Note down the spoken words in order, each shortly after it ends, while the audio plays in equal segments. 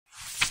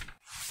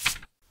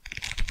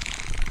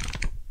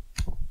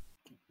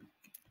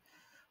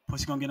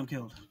Pussy gonna get him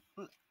killed.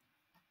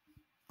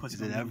 Pussy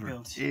Is it gonna get him ever?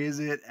 killed. Is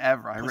it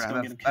ever? Pussy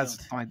gonna get him That's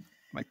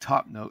my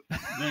top note.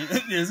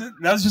 Is it?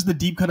 That was just the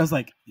deep cut. I was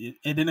like, it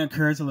didn't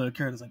occur until it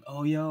occurred. I was like,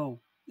 oh,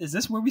 yo, is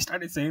this where we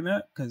started saying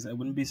that? Because I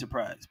wouldn't be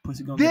surprised.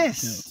 Pussy gonna get him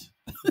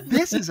killed.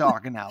 This is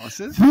Arc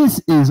Analysis.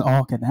 This is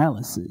Arc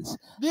Analysis.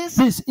 This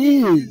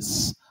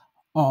is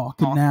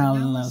Arc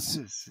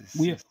Analysis.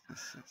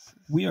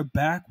 We are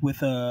back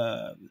with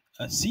a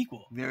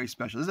sequel. Very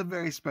special. This is a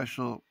very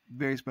special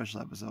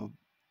episode.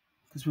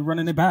 Because we're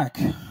running it back.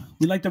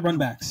 We like the run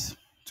backs.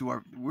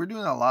 We're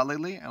doing that a lot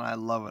lately, and I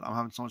love it. I'm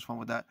having so much fun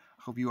with that.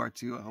 I hope you are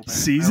too.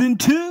 Season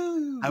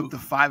 2. I hope the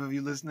 5 of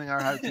you listening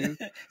are too.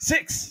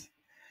 6.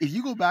 If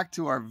you go back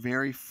to our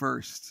very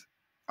first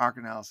Arc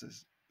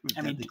Analysis, with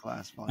Deadly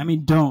Class volume. I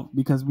mean, don't,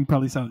 because we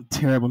probably sound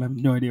terrible and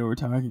have no idea what we're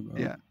talking about.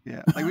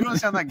 Yeah. Like, we don't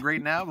sound that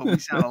great now, but we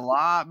sound a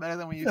lot better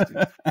than we used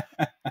to.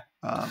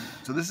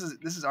 So this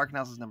is Arc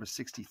Analysis number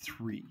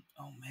 63.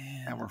 Oh,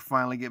 man. And we're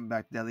finally getting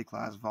back to Deadly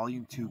Class,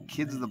 Volume 2,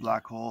 Kids of the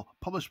Black Hole,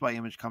 published by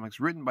Image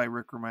Comics, written by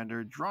Rick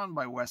Remender, drawn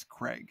by Wes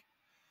Craig.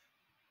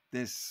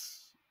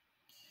 This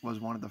was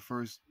one of the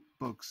first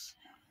books.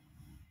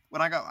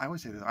 I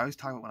always say this, I always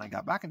talk about when I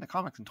got back into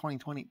comics in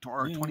 2020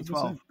 or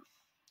 2012.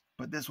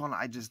 But this one,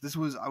 I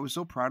was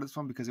so proud of this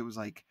one because it was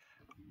like,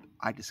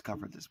 I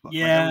discovered this book.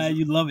 Yeah,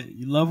 you love it.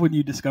 You love when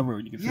you discover it.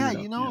 When you can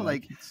figure it out.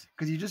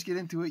 Because you just get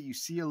into it, you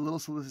see a little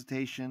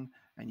solicitation,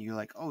 and you're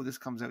like, oh, this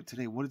comes out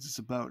today. What is this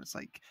about? It's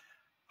like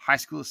High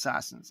School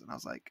Assassins. And I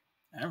was like,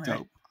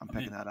 dope. I'm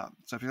picking that up.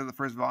 So I picked up the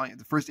first volume,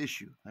 the first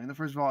issue. The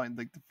first volume,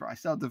 I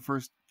still had the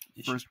first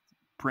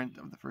print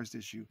of the first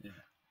issue. Yeah.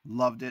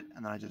 Loved it.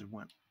 And then I just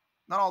went,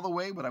 not all the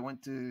way, but I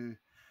went to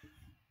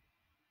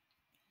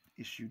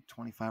issue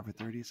 25 or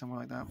 30, something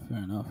like that.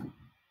 Fair enough.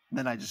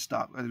 Then I just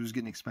stopped. It was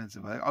getting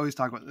expensive. I always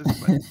talk about this,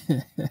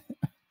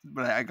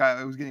 but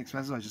it was getting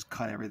expensive. I just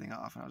cut everything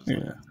off, and I was just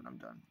like, I'm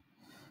done.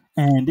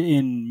 And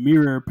in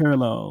mirror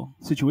parallel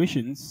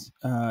situations,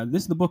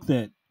 this is the book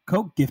that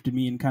Coke gifted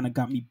me and kind of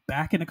got me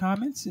back into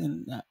comics.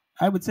 And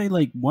I would say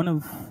like one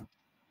of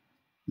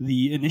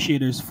the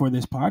initiators for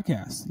this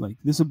podcast. Like,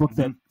 this is a book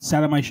that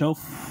sat on my shelf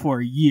for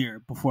a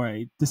year before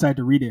I decided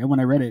to read it. And when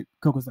I read it,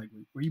 Coke was like,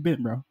 "Where you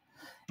been, bro?"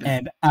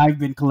 And I've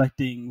been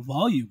collecting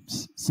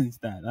volumes since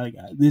that. Like,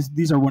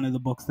 these are one of the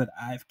books that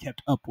I've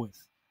kept up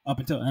with up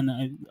until, and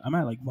I'm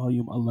at like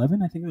volume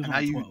 11. I think it was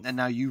 12. And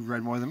now you've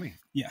read more than me.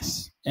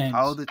 Yes. And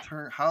how the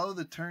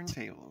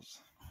turntables.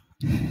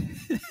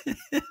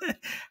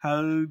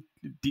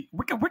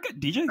 We're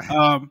good,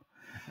 DJ.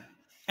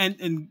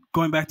 And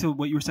going back to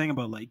what you were saying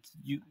about like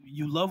you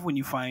love when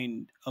you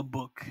find a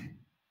book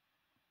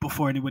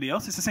before anybody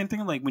else. It's the same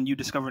thing like when you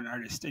discover an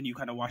artist and you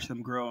kind of watch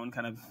them grow and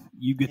kind of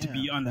you get to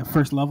be on that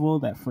first level,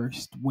 that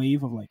first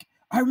wave of like,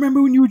 I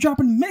remember when you were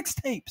dropping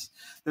mixtapes.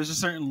 There's a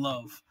certain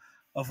love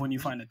of when you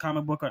find a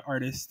comic book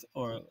artist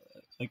or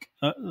like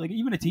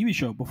even a TV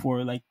show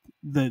before like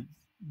the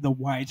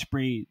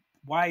widespread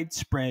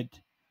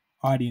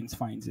audience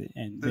finds it.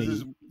 And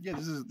there's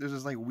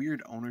this like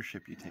weird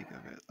ownership you take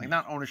of it. Like,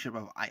 not ownership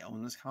of I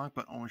own this comic,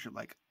 but ownership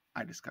like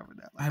I discovered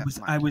that. Like,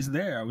 I was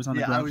there. I was on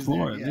the ground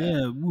floor.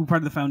 Yeah, we were part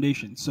of the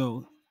foundation.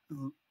 So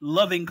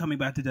loving coming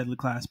back to Deadly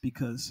Class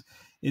because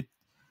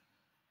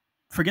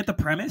forget the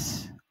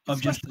premise of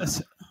just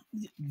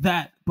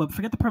but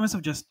forget the premise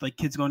of just like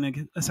kids going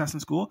to assassin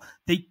school.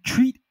 They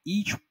treat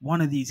each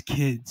one of these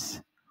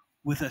kids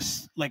with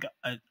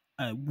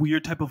a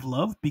weird type of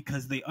love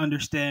because they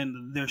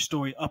understand their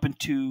story up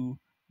into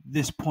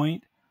this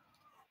point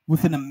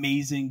with an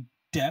amazing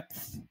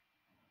depth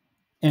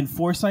and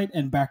foresight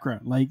and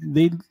background.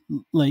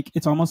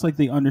 It's almost like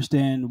they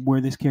understand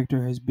where this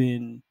character has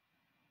been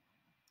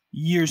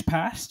years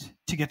past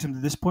to get them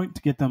to this point,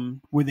 to get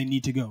them where they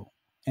need to go.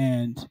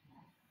 And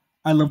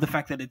I love the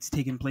fact that it's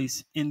taken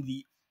place in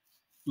the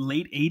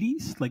late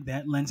 80s. Like,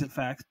 that lends it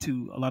back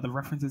to a lot of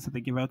references that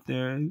they give out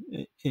there.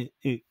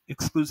 It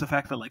excludes the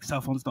fact that like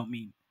cell phones don't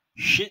mean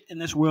shit in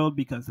this world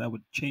because that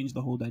would change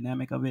the whole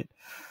dynamic of it.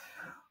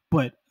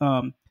 But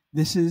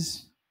this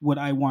is what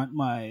I want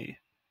my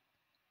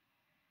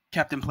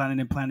Captain Planet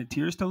and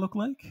Planeteers to look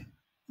like.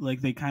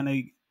 Like, they kind of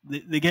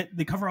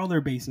they cover all their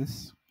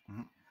bases,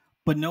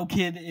 but no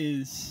kid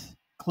is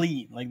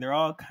clean. Like, they're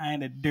all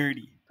kind of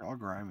dirty. They're all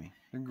grimy.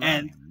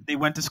 And they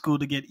went to school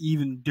to get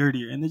even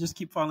dirtier, and they just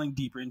keep falling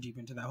deeper and deeper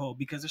into that hole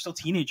because they're still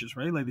teenagers,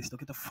 right? Like, they still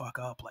get the fuck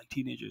up like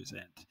teenagers,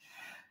 and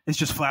it's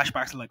just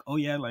flashbacks to like, oh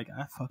yeah, like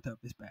I fucked up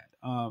this bad.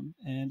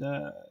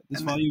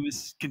 This volume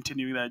is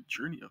continuing that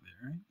journey of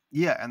it, right?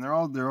 Yeah, and they're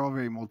all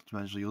very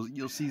multidimensional.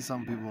 You'll see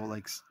some people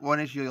like one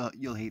issue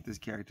you'll hate this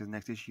character, the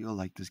next issue you'll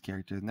like this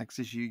character, the next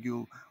issue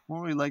you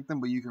won't really like them,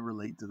 but you can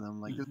relate to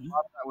them. Like, there's a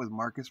lot of that with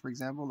Marcus, for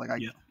example. Like,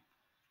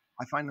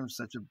 I find him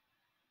such a.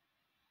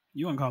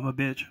 You want to call him a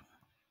bitch,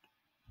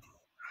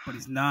 but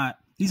he's not.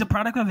 He's a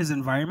product of his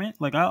environment.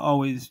 Like, I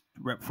always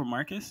rep for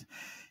Marcus.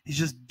 He's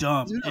just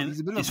dumb, and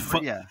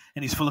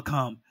he's full of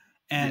cum,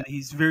 and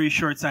he's very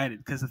short-sighted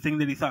because the thing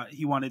that he thought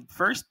he wanted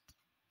first,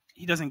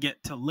 he doesn't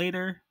get till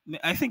later.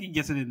 I think he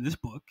gets it in this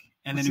book,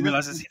 and then he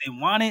realizes he didn't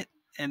want it,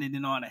 and he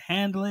didn't know how to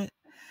handle it.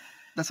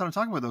 That's what I'm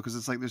talking about though, because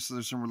it's like there's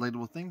some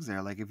relatable things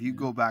there. Like if you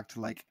go back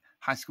to like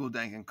high school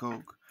Dank and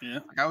Coke,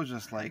 like I was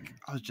just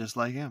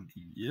like him.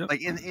 Yep.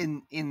 Like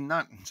in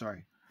not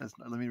sorry.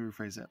 Let me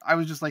rephrase it. I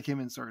was just like him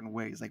in certain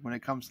ways. Like when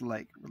it comes to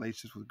like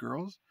relationships with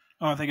girls.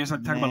 Oh, I think you're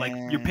talking about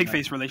like your pig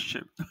face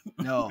relationship.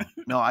 no,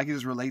 I can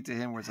just relate to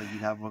him where it's like you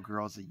have a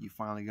girl that you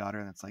finally got her,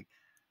 and it's like,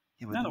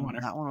 yeah, but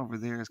that one over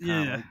there is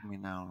kind of like me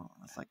now.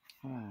 It's like,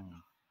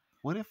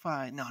 what if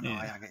I? No,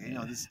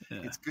 this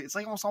it's good. It's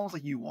like almost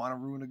like you want to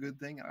ruin a good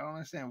thing. I don't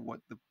understand what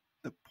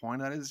the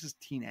point of that is. It's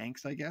just teen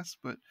angst, I guess.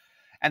 But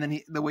and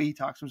then the way he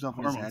talks to himself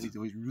in his head, he's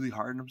always really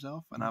hard on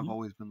himself, and I've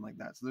always been like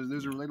that. So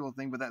there's a relatable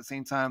thing, but at the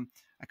same time,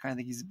 I kind of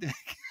think he's a dick.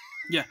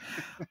 Yeah,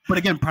 but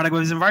again, product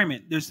of his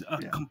environment. There's a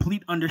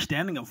complete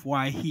understanding of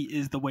why he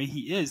is the way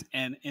he is,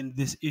 and in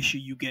this issue,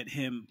 you get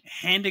him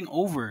handing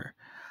over.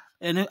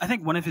 And I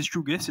think one of his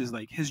true gifts is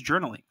like his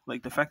journaling,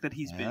 like the fact that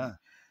he's been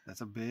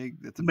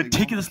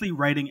meticulously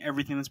writing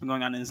everything that's been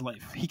going on in his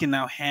life. He can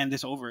now hand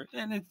this over,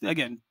 and it's,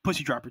 again,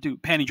 pussy dropper too,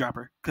 panty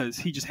dropper, because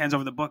he just hands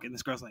over the book, and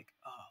this girl's like,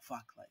 "Oh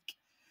fuck, like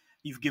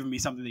you've given me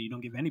something that you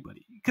don't give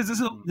anybody." Because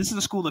this is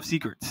a school of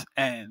secrets,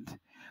 and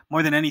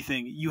more than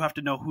anything, you have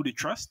to know who to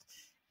trust.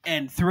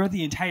 And throughout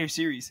the entire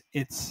series,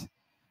 I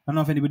don't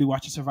know if anybody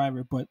watches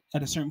Survivor, but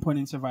at a certain point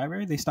in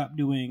Survivor, they stopped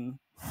doing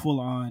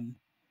full on.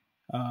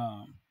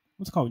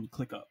 What's it called when you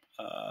click up?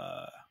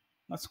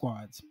 Not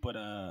squads, but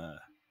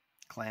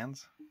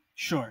clans.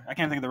 Sure, I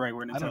can't think of the right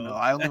word. I don't know.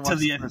 I only watched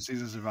the first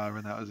season of Survivor,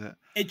 and that was it.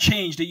 It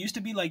changed. It used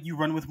to be like you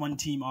run with one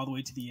team all the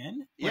way to the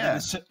end. Yeah.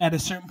 At a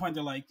certain point,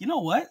 they're like, you know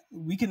what?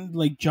 We can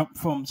like jump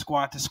from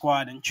squad to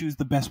squad and choose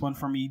the best one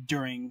for me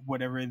during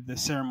whatever the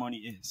ceremony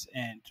is.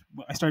 And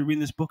I started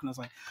reading this book, and I was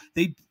like,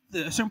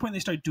 at a certain point, they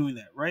start doing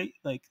that, right?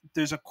 Like,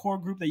 there's a core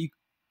group that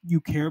you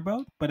care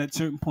about, but at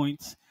certain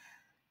points,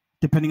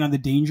 depending on the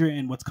danger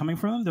and what's coming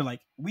from them, they're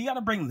like, we got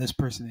to bring this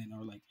person in,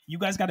 or like, you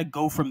guys got to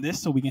go from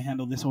this so we can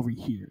handle this over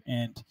here.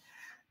 And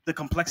the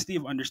complexity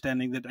of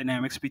understanding the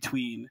dynamics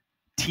between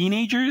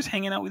teenagers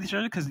hanging out with each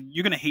other, because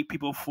you're going to hate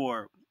people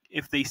for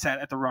if they sat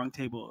at the wrong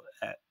table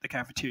at the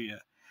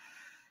cafeteria,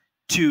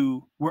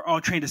 to we're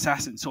all trained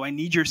assassins, so I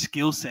need your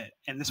skill set.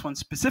 And this one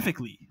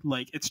specifically,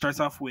 like, it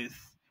starts off with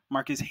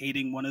Marcus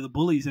hating one of the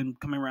bullies and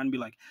coming around and be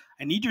like,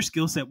 I need your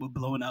skill set with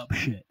blowing up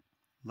shit.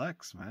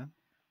 Lex, man.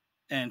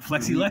 And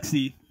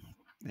Lexi.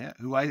 Yeah,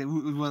 who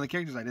was one of the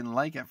characters I didn't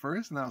like at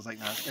first, and I was like,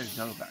 no, this guy's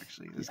dope,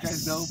 actually. This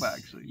guy's dope,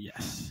 actually.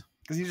 Yes.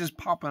 Because he's just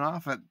popping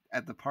off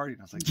at the party,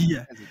 and I was like,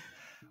 yeah.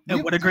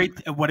 And what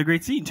a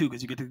great scene too,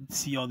 because you get to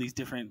see all these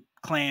different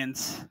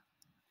clans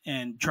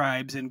and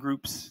tribes and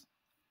groups.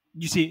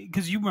 You see,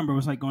 because you remember it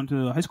was like going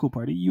to a high school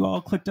party. You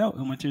all clicked out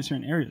and went to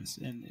certain areas,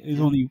 and it was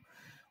only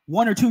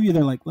one or two of you.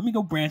 They're like, "Let me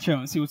go branch out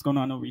and see what's going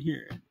on over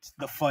here." It's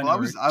the fun. Well, I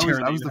was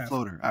the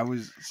floater. I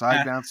was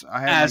side bounce.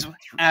 I had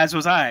as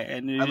was I,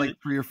 and I had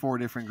like 3 or 4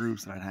 different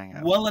groups that I'd hang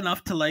out. Well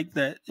enough to like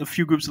that a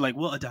few groups are like,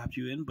 "We'll adopt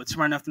you in," but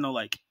smart enough to know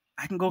like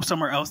I can go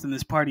somewhere else in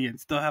this party and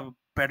still have a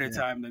better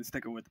time than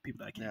sticking with the people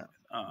that I came with.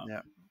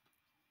 Yeah.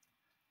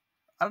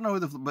 I don't know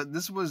but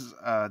this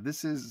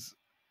is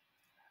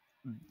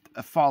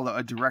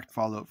a direct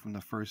follow-up from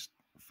the first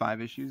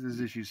 5 issues. This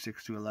is issues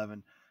 6 to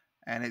 11,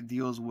 and it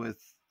deals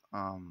with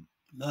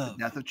the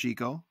death of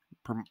Chico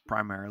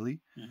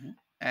primarily,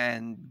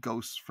 and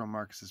ghosts from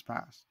Marcus's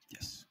past.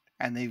 Yes,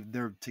 and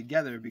they're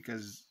together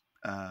because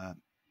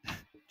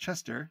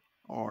Chester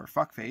or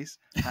Fuckface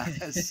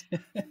has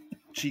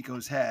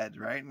Chico's head,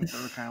 right? And so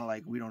they're kind of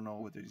like, we don't know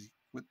what he's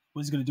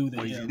gonna do with it.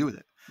 What he's gonna do with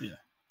it? Yeah,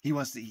 he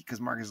wants to,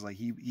 because Marcus is like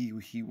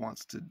he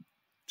wants to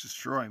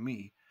destroy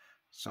me,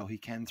 so he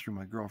can through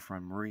my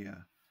girlfriend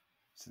Maria,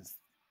 since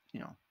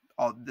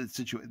all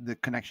the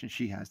connection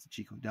she has to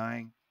Chico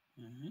dying,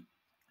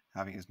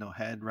 having his no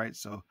head, right?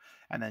 So,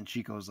 and then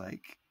Chico's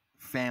like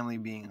family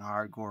being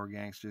hardcore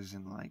gangsters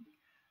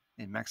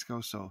in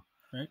Mexico, so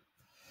right.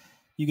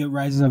 You get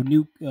rises of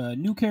new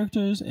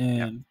characters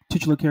and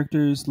titular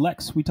characters.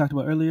 Lex, we talked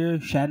about earlier.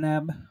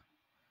 Shadnab.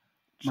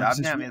 Yeah,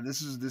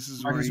 this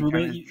is where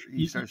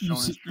he starts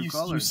showing his true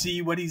colors. You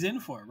see what he's in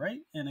for, right?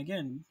 And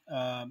again,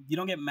 you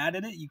don't get mad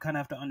at it. You kind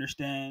of have to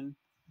understand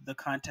the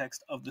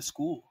context of the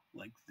school.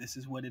 Like, this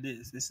is what it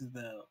is. This is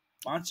the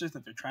monsters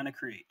that they're trying to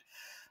create.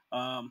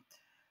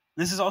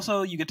 This is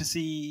also, you get to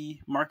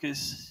see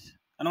Marcus,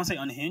 I don't say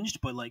unhinged,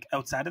 but like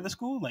outside of the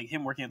school, like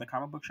him working at the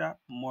comic book shop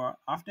more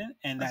often.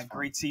 And that's that fun.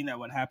 Great scene that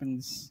what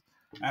happens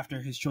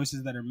after his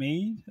choices that are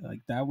made,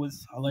 like that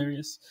was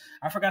hilarious.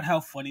 I forgot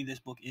how funny this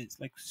book is.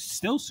 Like,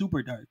 still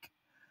super dark,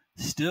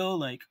 still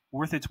like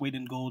worth its weight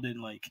in gold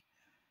and like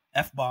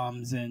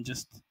F-bombs and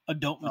just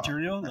adult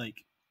material.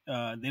 Like,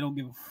 they don't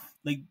give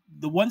like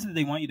the ones that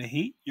they want you to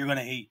hate, you're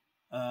gonna hate.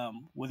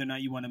 Whether or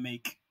not you want to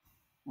make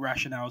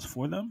rationales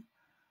for them,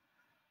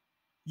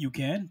 you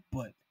can,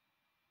 but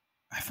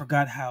I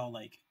forgot how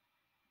like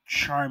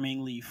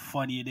charmingly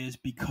funny it is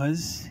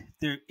because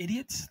they're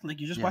idiots. Like,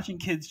 you're just watching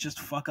kids just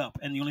fuck up,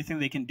 and the only thing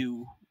they can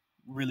do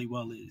really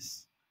well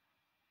is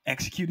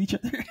execute each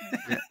other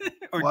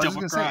or well,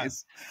 double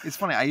cross. It's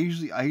funny. I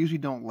usually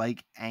don't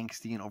like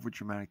angsty and over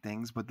dramatic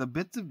things, but the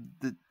bits of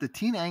the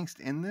teen angst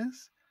in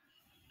this,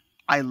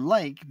 I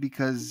like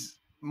because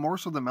more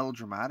so than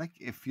melodramatic,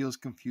 it feels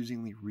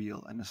confusingly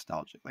real and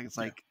nostalgic. Like it's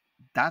like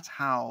that's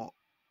how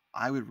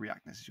I would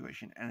react in a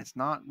situation, and it's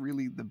not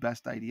really the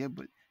best idea.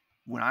 But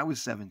when I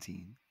was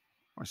 17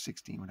 or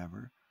 16,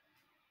 whatever,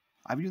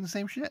 I'd be doing the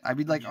same shit. I'd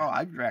be like, oh,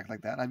 I'd react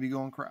like that. I'd be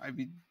going, I'd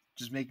be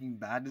just making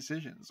bad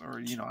decisions, or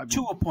I'd be,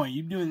 to a point.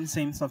 You're doing the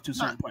same stuff to a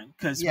certain point.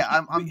 Because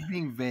I'm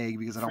being vague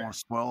because I don't want to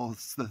spoil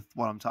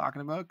what I'm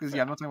talking about. Because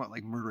I'm not talking about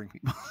like murdering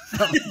people.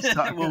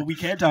 Well, we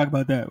can't talk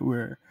about that.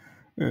 We're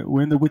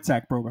in the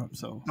Witsack program,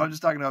 so I'm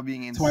just talking about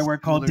being in. That's why we're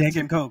called Dank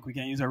and Coke. We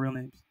can't use our real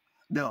names.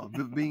 No,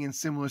 but being in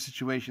similar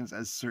situations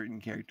as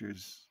certain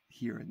characters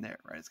here and there,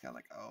 right? It's kind of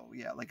like, oh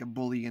yeah, like a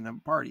bully in a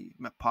party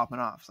popping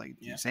off. It's like,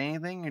 do you say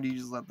anything or do you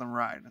just let them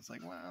ride? And it's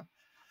like, well,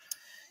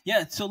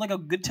 yeah. So like a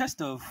good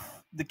test of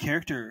the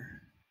character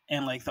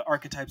and like the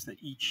archetypes that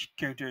each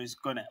character is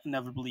going to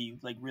inevitably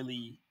like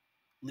really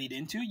lead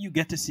into. You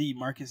get to see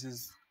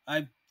Marcus's.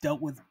 I've dealt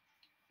with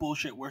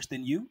bullshit worse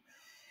than you,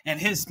 and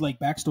his like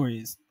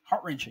backstory is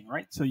heart-wrenching,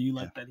 right? So you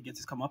like that he gets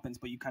his comeuppance,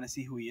 but you kind of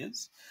see who he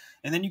is,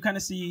 and then you kind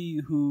of see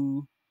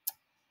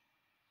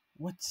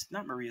what's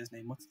not Maria's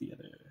name, what's the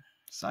other?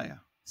 Saya.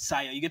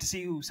 You get to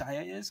see who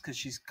Saya is because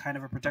she's kind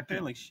of a protector.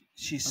 Like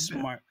she's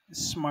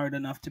smart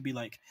enough to be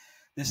like,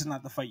 this is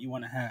not the fight you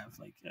want to have.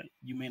 Like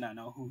you may not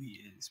know who he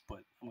is,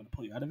 but I'm going to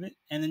pull you out of it.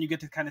 And then you get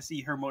to kind of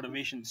see her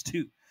motivations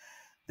too.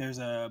 There's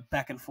a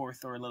back and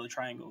forth or a little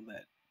triangle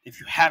that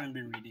if you haven't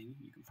been reading,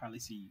 you can finally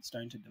see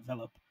starting to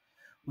develop,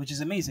 which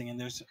is amazing, and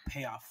there's a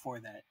payoff for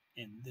that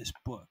in this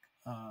book.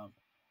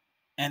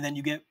 And then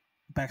you get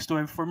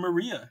backstory for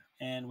Maria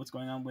and what's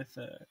going on with,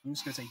 I'm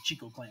just going to say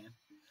Chico clan,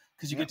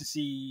 because you get to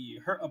see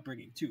her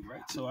upbringing too,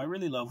 right? So I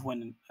really love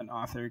when an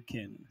author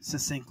can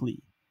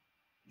succinctly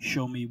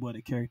show me what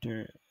a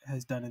character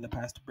has done in the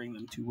past to bring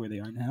them to where they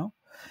are now.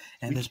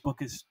 And this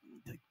book is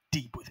like,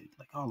 deep with it,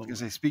 like all over. I was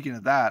going to say, speaking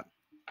of that,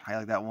 I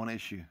like that one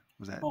issue.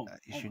 Was that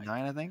issue 9,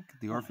 I think?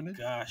 The Orphanage?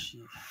 Oh gosh.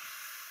 Yeah.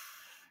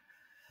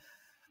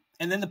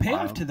 And then the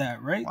payoff to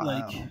that, right?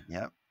 Like,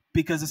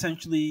 because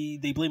essentially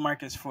they blame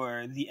Marcus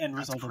for the end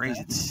result of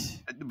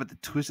that. But the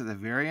twist at the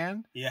very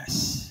end?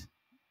 Yes.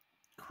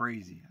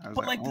 Crazy. I was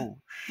like, oh,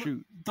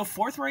 shoot. The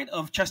forthright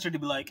of Chester to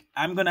be like,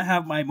 I'm going to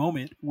have my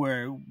moment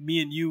where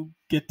me and you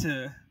get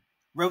to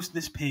roast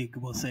this pig,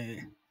 we'll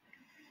say.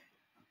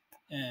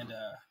 And,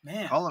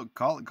 man. Call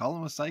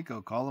him a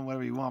psycho. Call him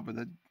whatever you want, but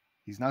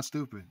he's not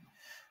stupid.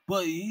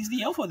 Well, he's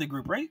the alpha of the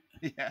group, right?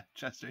 Yeah,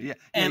 Chester. Yeah,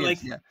 and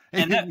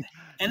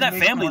and that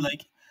family,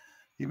 like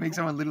he makes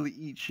someone literally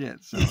eat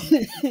shit. So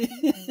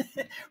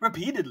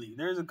repeatedly,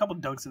 there's a couple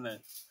dunks in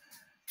that,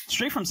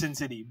 straight from Sin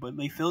City, but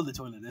they filled the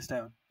toilet this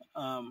time.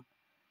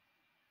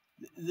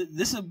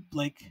 This is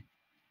like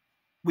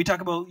we talk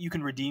about. You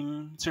can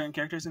redeem certain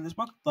characters in this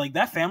book. Like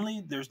that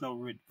family, there's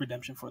no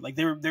redemption for it. Like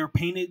they're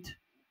painted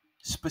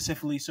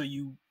specifically so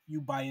you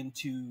buy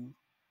into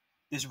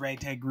this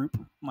ragtag group,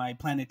 my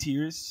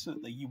Planeteers. So,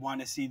 like you want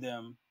to see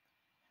them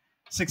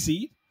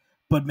succeed,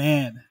 but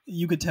man,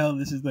 you could tell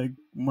this is like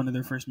one of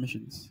their first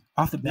missions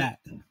off the bat.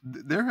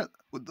 You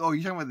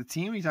talking about the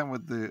team? Or you talking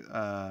about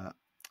the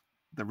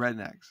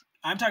rednecks?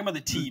 I'm talking about the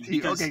team.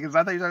 Okay, because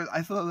I thought you were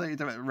talking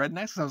about rednecks.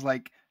 Because I was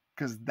like,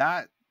 because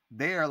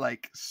they are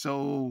like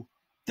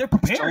they're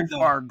prepared. So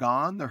far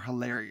gone, they're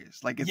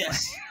hilarious. Like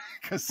it's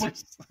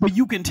but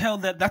you can tell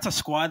that that's a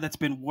squad that's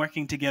been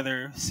working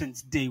together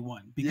since day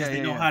one because they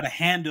know how to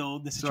handle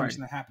the situation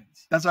that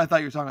happens. That's what I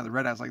thought you were talking about the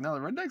rednecks. Like, no, the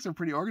rednecks are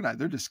pretty organized.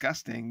 They're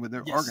disgusting, but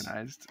they're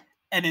organized.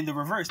 And in the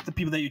reverse, the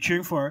people that you're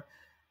cheering for,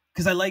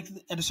 because I like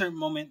at a certain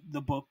moment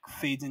the book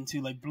fades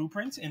into like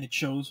blueprints and it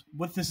shows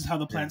this is how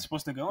the plan's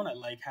supposed to go, and I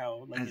like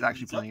how like it's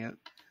actually playing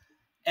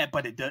it.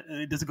 But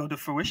it doesn't go to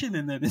fruition,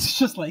 and then it's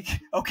just like,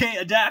 okay,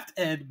 adapt.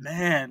 And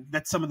man,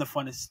 that's some of the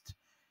funnest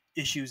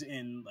issues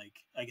in like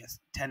I guess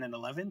 10 and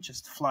 11,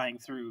 just flying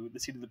through the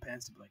seat of the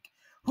pants to be like,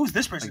 who's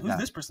this person? Who's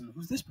this person?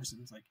 Who's this person?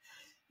 It's like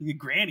you get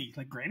Granny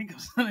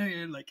goes on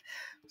and like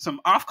some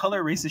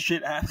off-color racist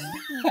shit happens.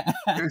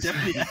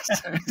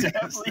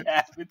 definitely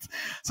happens.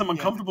 Some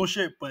uncomfortable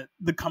shit, but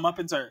the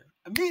comeuppance are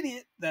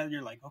immediate. That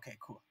you're like, okay,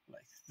 cool.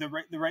 Like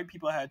the right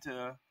people had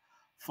to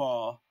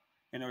fall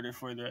in order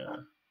for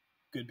the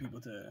good people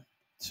to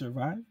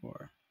survive,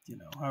 or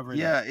however.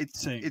 Yeah,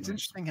 it's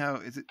interesting how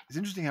it's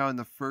interesting how in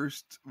the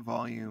first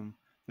volume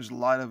there's a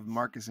lot of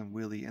Marcus and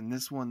Willie, and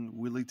this one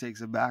Willie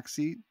takes a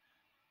backseat,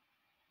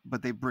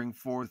 but they bring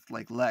forth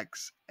like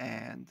Lex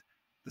and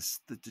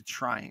the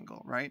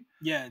triangle, right?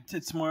 Yeah,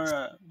 it's more.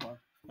 I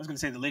was gonna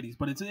say the ladies,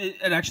 but it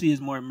actually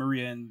is more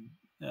Maria and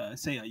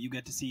Saya. You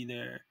get to see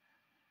their.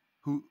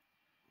 Who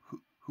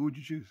would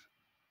you choose?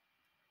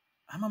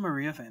 I'm a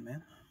Maria fan,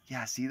 man.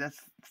 Yeah, this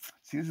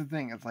is the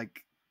thing. It's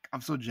like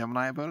I'm so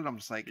Gemini about it. I'm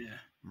just like,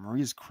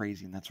 Maria's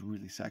crazy and that's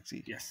really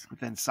sexy. Yes. But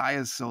then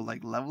Saya's so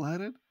like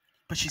level-headed,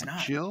 but she's not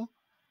chill.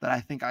 That I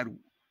think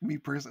me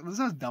personally, this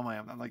is how dumb I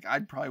am. I'm like,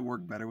 I'd probably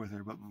work better with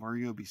her, but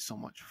Maria would be so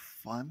much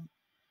fun.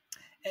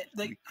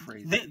 Like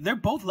they're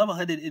both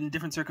level-headed in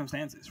different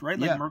circumstances, right?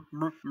 Like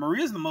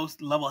Maria's the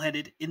most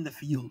level-headed in the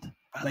field.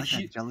 Like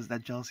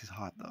that jealousy's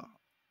hot though.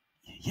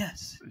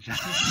 Yes,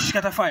 she's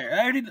got that fire.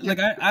 I already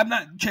I'm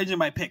not changing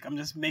my pick. I'm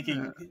just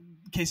making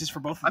cases for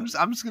both. I'm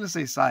just gonna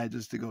say Saya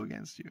just to go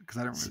against you because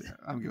I don't really.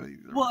 I'm good with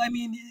either. Well, I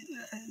mean,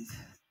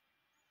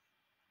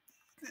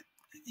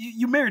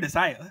 you married a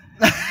Saya.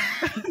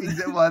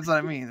 Well, that's what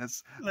I mean.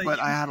 That's like, but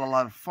I had a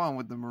lot of fun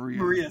with the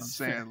Maria. I'm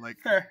saying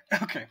fair.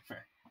 Okay,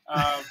 fair.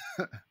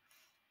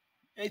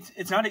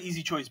 It's not an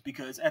easy choice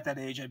because at that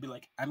age I'd be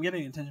like, I'm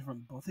getting attention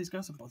from both these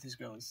girls, and both these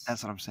girls.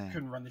 That's what I'm saying.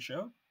 Couldn't run the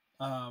show.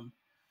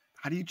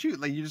 How do you choose?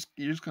 Like you're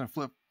just gonna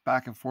flip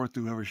back and forth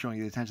to whoever's showing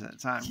you the attention at the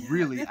time.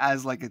 Really,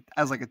 as like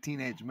a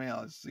teenage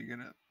male, so you're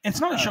gonna. It's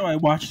not a show I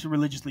watched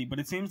religiously, but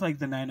it seems like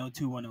the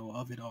 90210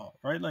 of it all,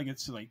 right? Like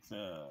it's like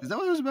the. Is that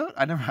what it was about?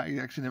 I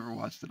actually never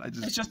watched it.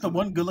 It's just the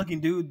one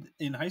good-looking dude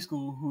in high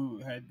school who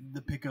had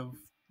the pick of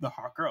the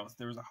hot girls.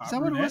 There was a hot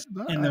brunette,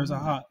 and there was a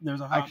hot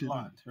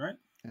blonde, right?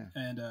 Yeah.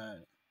 And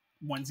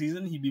one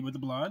season he'd be with the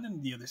blonde,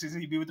 and the other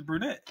season he'd be with the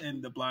brunette.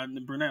 And the blonde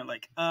and brunette,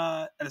 like,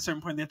 at a certain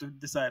point, they have to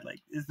decide,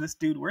 like, is this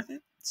dude worth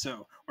it?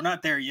 So we're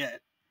not there yet.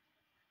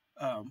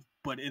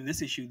 But in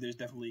this issue, there's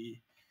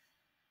definitely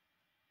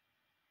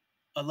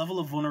a level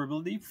of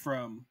vulnerability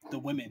from the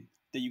women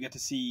that you get to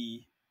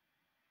see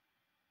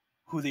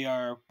who they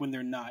are when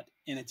they're not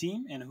in a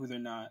team and who they're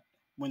not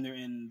when they're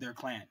in their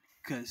clan.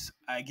 Because,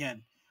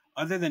 again,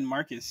 other than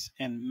Marcus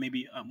and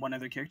maybe one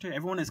other character,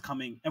 everyone is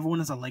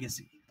a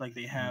legacy. Like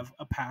they have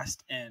a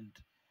past and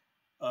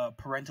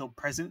parental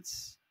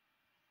presence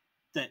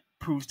that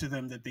proves to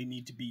them that they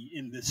need to be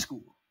in this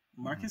school.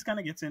 Marcus kind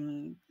of gets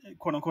in,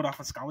 quote unquote, off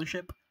a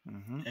scholarship.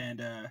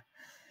 And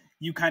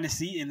you kind of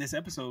see in this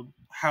episode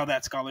how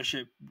that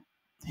scholarship,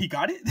 he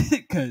got it.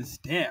 Because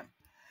damn.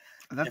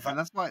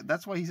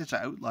 That's why he's such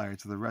an outlier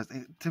to the rest.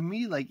 To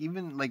me, like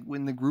even like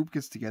when the group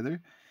gets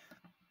together,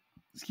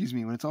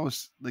 when it's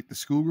always like the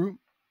school group,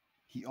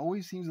 he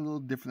always seems a little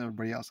different than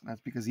everybody else, and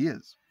that's because he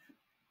is.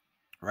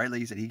 Right? Like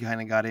you said, he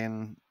kind of got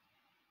in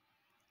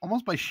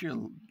almost by sheer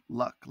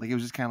luck. Like it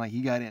was just kind of like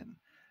he got in.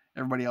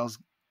 Everybody else,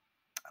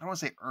 I don't want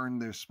to say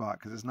earned their spot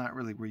because it's not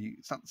really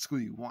it's not the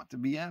school you want to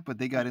be at, but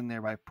they got in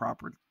there by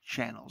proper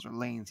channels or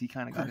lanes. He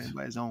kind of got in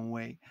by his own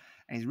way,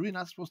 and he's really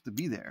not supposed to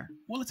be there.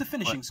 Well, it's a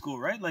finishing school,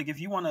 right? Like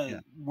if you want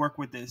to work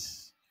with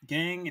this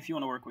gang, if you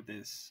want to work with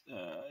this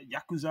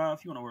Yakuza,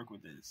 if you want to work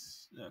with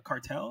this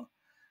cartel,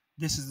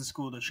 this is the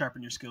school to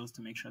sharpen your skills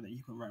to make sure that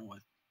you can run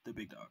with the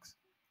big dogs.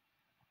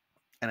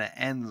 And it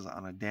ends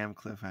on a damn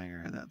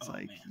cliffhanger that's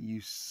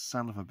you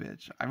son of a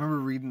bitch. I remember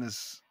reading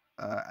this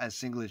as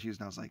single issues,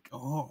 and I was like,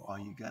 oh,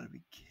 you gotta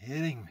be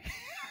kidding me.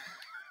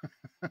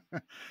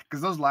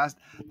 Because those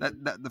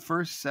the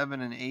first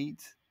 7 and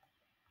 8,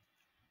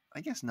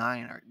 I guess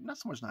 9 are not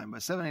so much 9,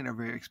 but 7 and 8 are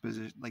very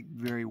exposition, like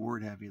very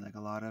word heavy, like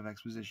a lot of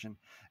exposition.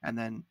 And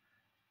then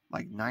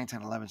like 9,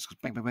 10, 11, it's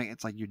bang, bang, bang.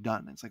 It's like you're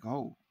done. It's like,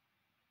 oh,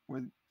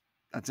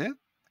 that's it?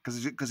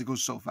 Because it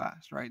goes so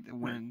fast, right?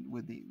 When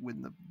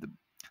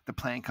the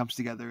plan comes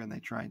together and they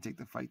try and take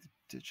the fight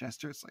to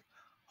Chester, it's like,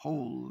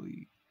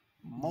 holy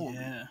moly.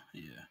 Yeah.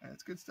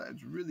 It's good stuff.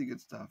 It's really good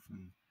stuff.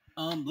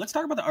 Let's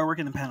talk about the artwork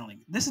and the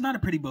paneling. This is not a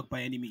pretty book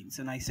by any means,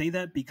 and I say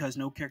that because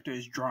no character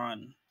is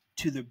drawn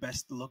to the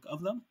best look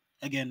of them.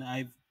 Again,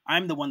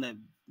 I'm the one that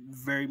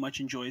very much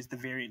enjoys the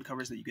variant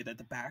covers that you get at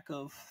the back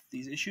of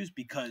these issues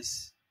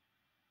because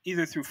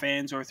either through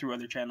fans or through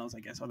other channels, I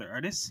guess, other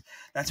artists,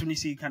 that's when you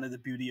see kind of the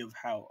beauty of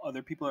how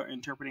other people are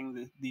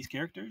interpreting these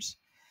characters.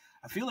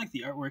 I feel like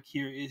the artwork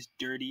here is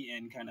dirty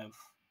and kind of...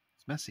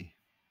 It's messy.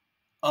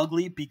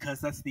 Ugly because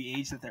that's the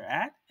age that they're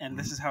at, and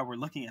this is how we're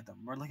looking at them.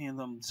 We're looking at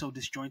them so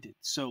disjointed.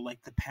 So,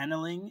 like, the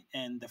paneling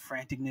and the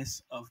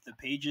franticness of the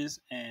pages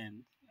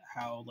and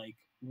how, like,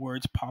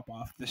 words pop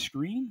off the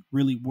screen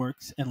really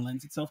works and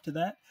lends itself to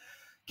that.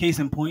 Case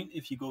in point,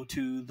 if you go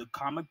to the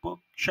comic book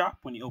shop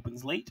when he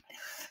opens late,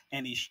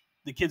 and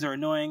the kids are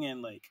annoying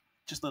and, like,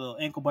 just little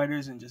ankle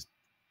biters and just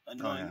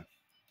annoying,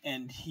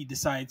 and he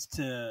decides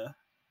to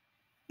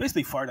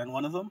basically fart on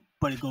one of them,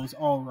 but it goes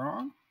all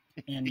wrong,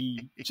 and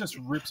he just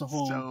rips a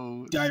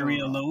whole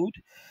diarrhea load.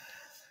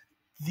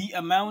 The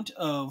amount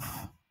of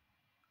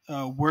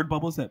word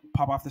bubbles that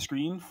pop off the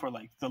screen for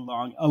like the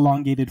long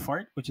elongated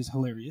fart, which is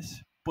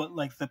hilarious, but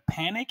like the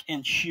panic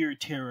and sheer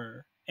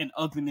terror and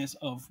ugliness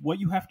of what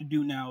you have to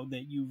do now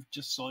that you've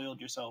just soiled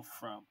yourself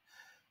from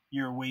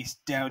your waist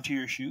down to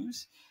your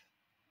shoes,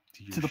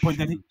 to the point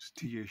that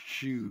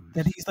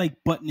he's like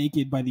butt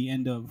naked by the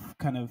end of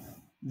kind of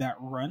that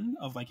run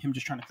of like him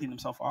just trying to clean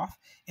himself off.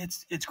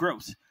 It's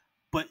gross,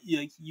 but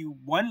you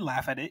one,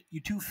 laugh at it, you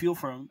two, feel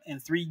for him,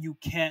 and 3, you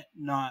can't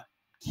not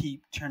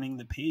keep turning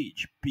the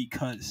page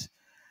because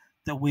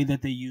the way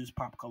that they use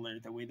pop color,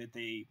 the way that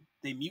they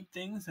mute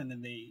things and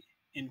then they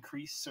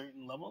increase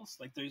certain levels.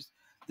 Like this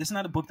is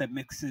not a book that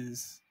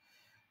mixes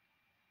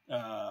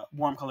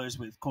warm colors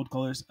with cold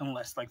colors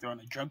unless like they're on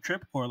a drug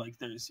trip or like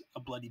there's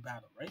a bloody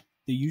battle, right?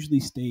 They usually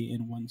stay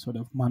in one sort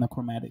of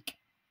monochromatic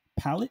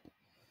palette.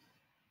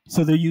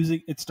 So they're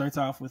using. It starts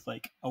off with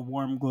like a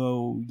warm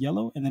glow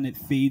yellow, and then it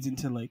fades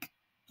into like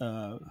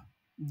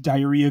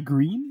diarrhea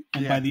green,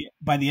 and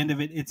by the end of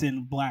it, it's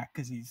in black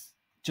because it's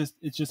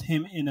just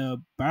him in a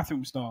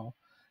bathroom stall,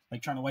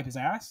 like trying to wipe his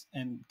ass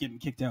and getting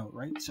kicked out.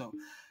 Right. So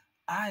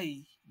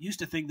I used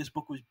to think this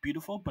book was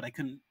beautiful, but I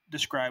couldn't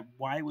describe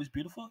why it was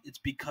beautiful. It's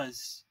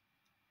because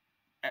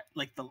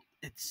like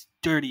it's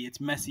dirty,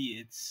 it's messy,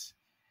 it's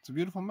a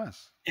beautiful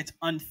mess.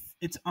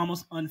 It's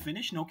almost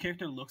unfinished. No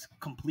character looks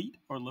complete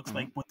or looks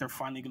like what they're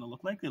finally going to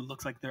look like. It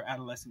looks like their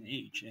adolescent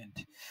age.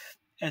 And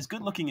as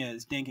good looking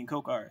as Dank and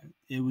Coke are,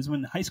 it was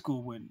when high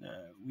school when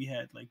we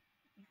had like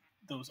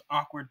those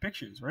awkward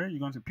pictures, right? You're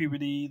going through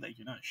puberty, like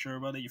you're not sure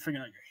about it. You're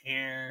figuring out your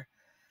hair,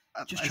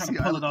 just trying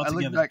to pull it all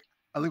together.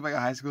 I look back at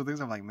high school things.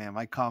 I'm like, man,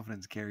 my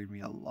confidence carried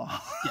me a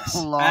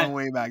long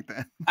way back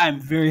then. I'm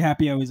very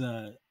happy I was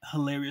a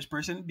hilarious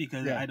person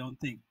because I don't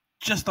think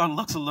just on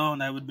looks alone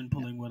I would have been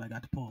pulling what I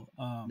got to pull.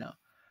 No.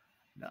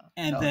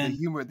 And then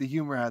the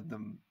humor had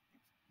them.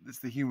 It's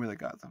the humor that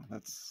got them.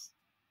 That's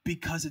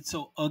because it's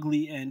so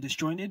ugly and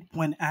disjointed.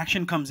 When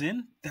action comes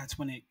in, that's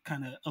when it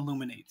kind of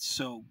illuminates.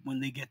 So when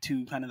they get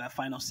to kind of that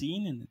final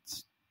scene and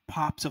it's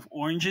pops of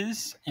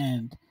oranges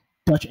and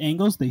Dutch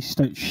angles, they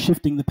start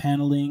shifting the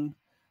paneling.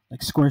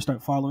 Like squares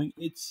start following.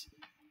 It's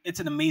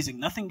an amazing.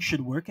 Nothing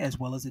should work as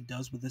well as it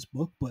does with this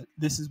book, but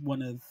this is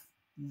one of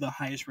the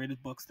highest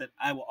rated books that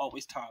I will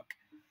always talk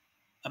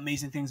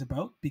amazing things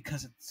about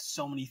because it's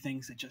so many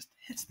things that just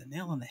hits the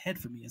nail on the head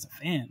for me as a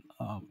fan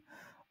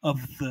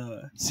of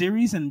the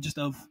series and just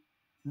of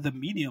the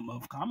medium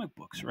of comic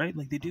books. Right,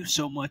 like they do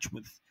so much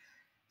with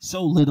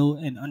so little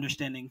and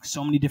understanding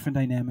so many different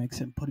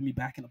dynamics and putting me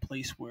back in a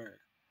place where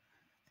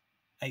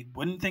I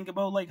wouldn't think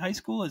about like high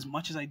school as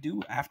much as I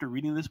do after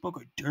reading this book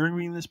or during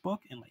reading this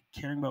book and like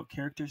caring about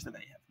characters that I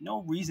have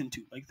no reason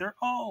to. Like they're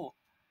all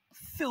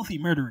filthy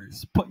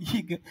murderers, but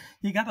you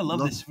gotta love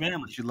this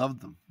family. You love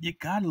them. You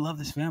gotta love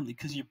this family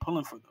because you're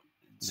pulling for them.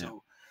 And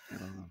so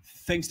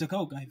thanks to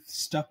Coke, I've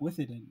stuck with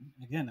it. And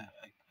again,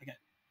 I got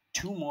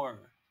 2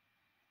 more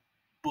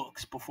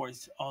books before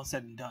it's all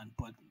said and done.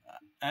 But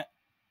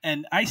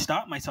I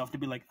stopped myself to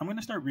be like, I'm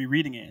gonna start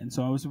rereading it. And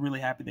so I was really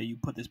happy that you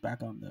put this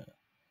back on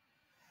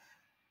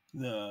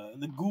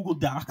the Google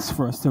Docs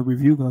for us to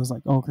review because I was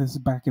like, oh, this is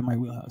back in my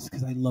wheelhouse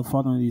because I love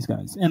following these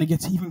guys. And it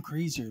gets even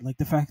crazier. Like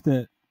the fact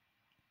that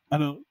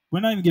we're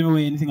not even giving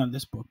away anything on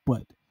this book,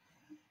 but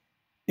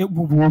it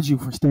rewards you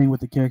for staying with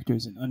the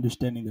characters and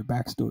understanding their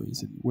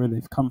backstories and where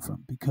they've come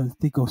from because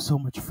they go so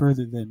much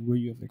further than where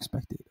you have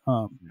expected.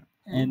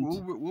 And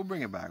we'll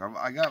bring it back.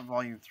 I got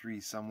volume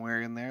 3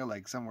 somewhere in there,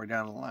 like somewhere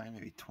down the line,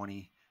 maybe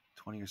 20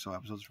 or so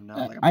episodes from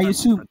now. Like I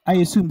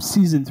assume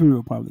season 3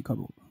 will probably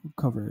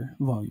cover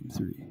volume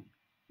 3.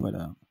 But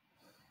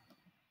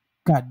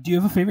God, do you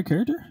have a favorite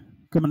character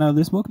coming out of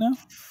this book now?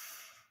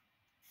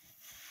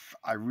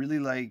 I really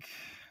like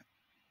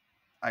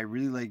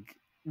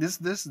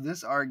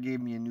this arc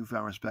gave me a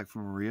newfound respect for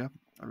Maria.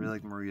 I really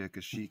like Maria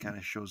because she kind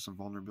of shows some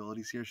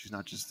vulnerabilities here. She's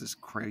not just this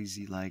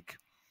crazy like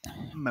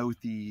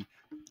mouthy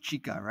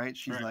chica, right?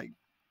 She's like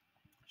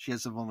she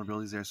has some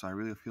vulnerabilities there, so I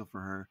really feel for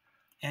her.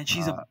 And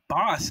she's a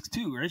boss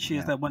too, right? She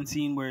has that one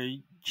scene where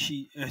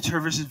it's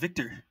her versus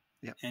Victor.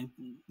 Yeah. And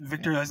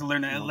Victor has to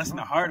learn a lesson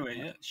the hard way.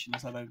 Yeah. She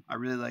knows how to. I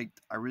really liked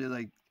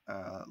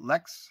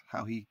Lex,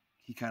 how he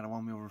kind of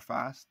won me over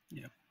fast.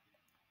 Yeah.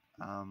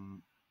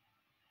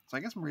 So I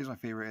guess Maria's my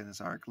favorite in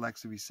this arc.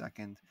 Lex would be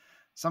second.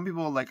 Some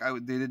people they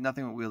did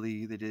nothing with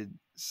Willie. They did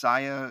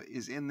Saya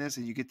is in this,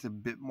 and you get to a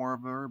bit more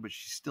of her, but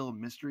she's still a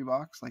mystery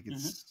box. Like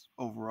it's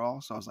overall.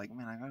 So I was like,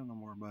 man, I gotta know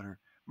more about her.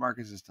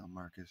 Marcus is still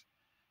Marcus.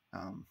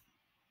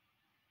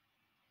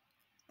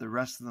 The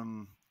rest of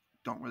them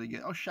don't really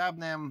get. Oh,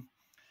 Shabnam.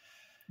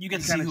 You get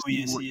to see who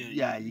he is.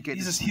 Yeah, you get.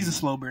 He's a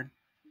slow burn.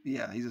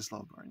 Yeah, he's a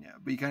slow burn. Yeah,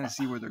 but you kind of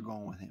see where they're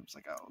going with him. It's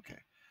like, oh, okay.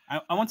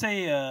 I won't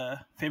say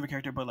favorite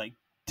character, but like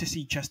to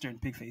see Chester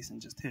and Pigface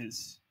and just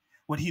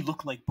what he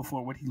looked like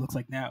before, what he looks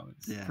like now.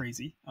 It's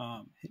crazy.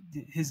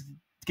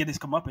 Get his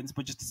comeuppance,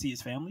 but just to see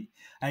his family.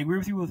 I agree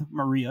with you with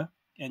Maria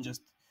and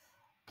just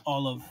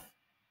all of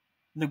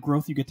the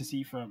growth you get to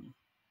see from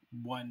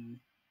one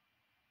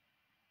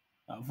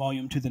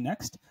volume to the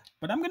next.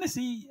 But I'm gonna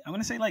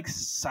say like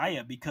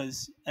Saya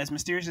because as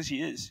mysterious as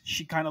she is,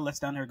 she kind of lets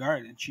down her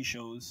guard and she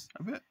shows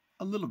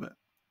a little bit.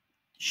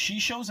 She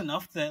shows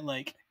enough that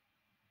like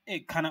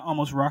it kind of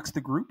almost rocks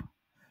the group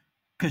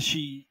because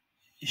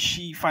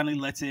she finally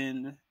lets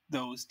in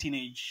those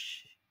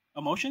teenage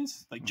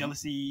emotions like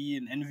jealousy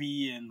and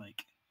envy and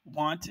like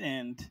want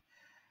and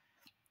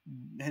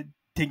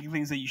taking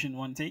things that you shouldn't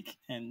want to take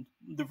and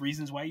the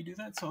reasons why you do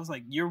that. So I was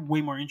like, you're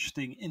way more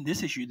interesting in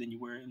this issue than you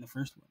were in the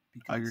first one.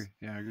 I agree.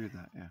 Yeah, I agree with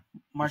that. Yeah.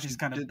 Marcus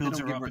kind of builds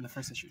her up in the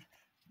first issue.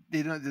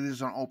 They just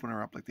don't open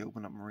her up like they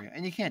open up Maria.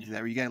 And you can't do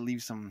that. You gotta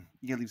leave some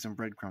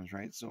breadcrumbs,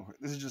 right? So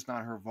this is just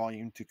not her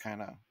volume to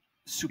kind of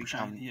super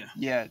shine. Yeah.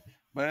 Yeah.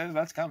 But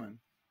that's coming.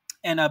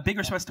 And big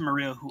respects to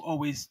Maria, who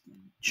always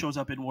shows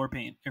up in war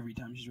paint every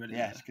time she's ready.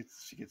 Yeah,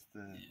 she gets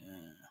the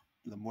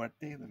La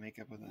Muerte, the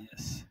makeup of the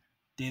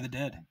Day of the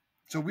Dead.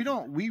 So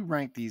we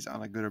rank these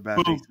on a good or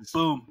bad basis.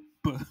 Boom,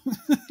 boom,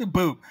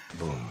 boom,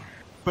 boom,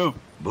 boom,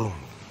 boom.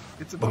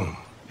 It's a boom.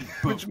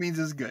 Which means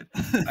it's good.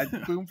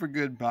 Boom for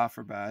good, bah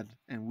for bad,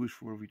 and whoosh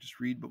for what we just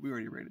read, but we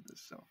already rated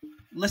this. So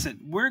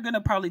listen, we're going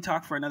to probably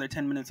talk for another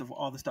 10 minutes of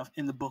all the stuff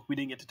in the book we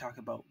didn't get to talk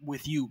about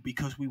with you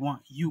because we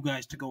want you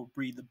guys to go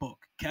read the book.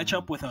 Catch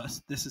up with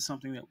us. This is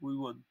something that we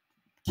will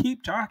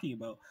keep talking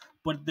about,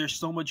 but there's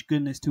so much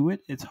goodness to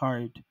it, it's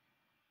hard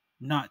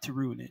not to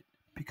ruin it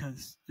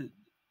because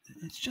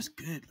it's just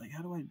good. Like,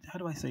 how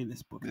do I say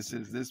this book?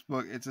 This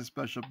book, it's a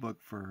special book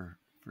for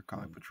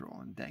Comic Patrol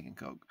and Dank and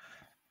Coke.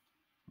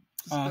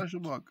 It's a special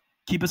book.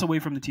 Keep us away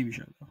from the TV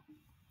show, though.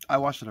 I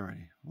watched it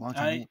already. Long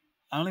time.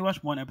 I only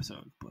watched one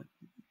episode, but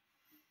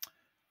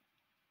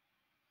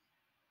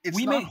it's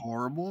not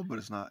horrible, but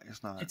it's not.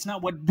 It's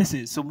not what this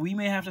is. So we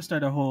may have to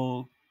start a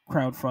whole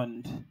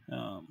crowdfund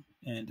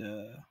and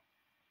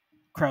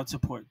crowd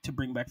support to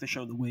bring back the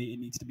show the way it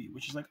needs to be,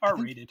 which is like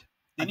R-rated.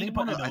 I think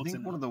one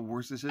of the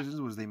worst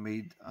decisions was they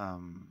made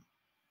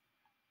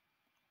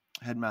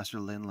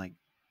Headmaster Lin like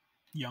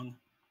young,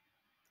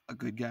 a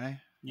good guy.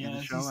 Yeah, in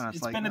the show, and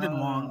it's like, Benedict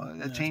Wong.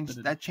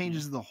 That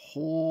changes the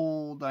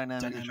whole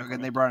dynamic of the show.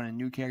 And they brought in a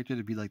new character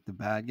to be like the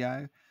bad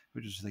guy,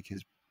 which is like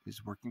his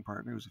working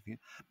partner.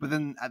 But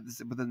then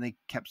they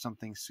kept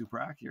something super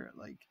accurate,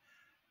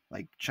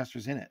 like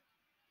Chester's in it.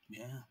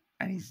 Yeah,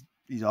 and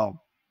he's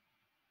all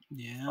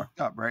fucked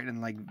up, right?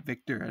 And like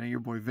Victor, I know your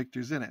boy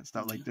Victor's in it and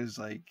stuff. Like there's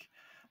like,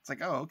 it's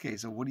like, oh, okay,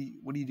 so what are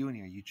you doing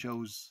here? You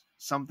chose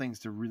some things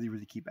to really,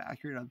 really keep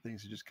accurate, other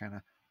things to just kind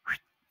of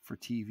for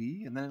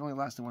TV, and then it only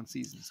lasted one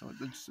season, so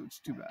it's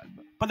too bad.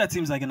 But that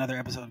seems like another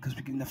episode because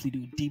we can definitely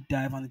do a deep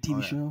dive on the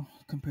TV show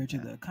compared to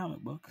the comic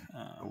book.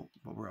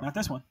 But we're not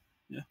this one.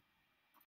 Yeah.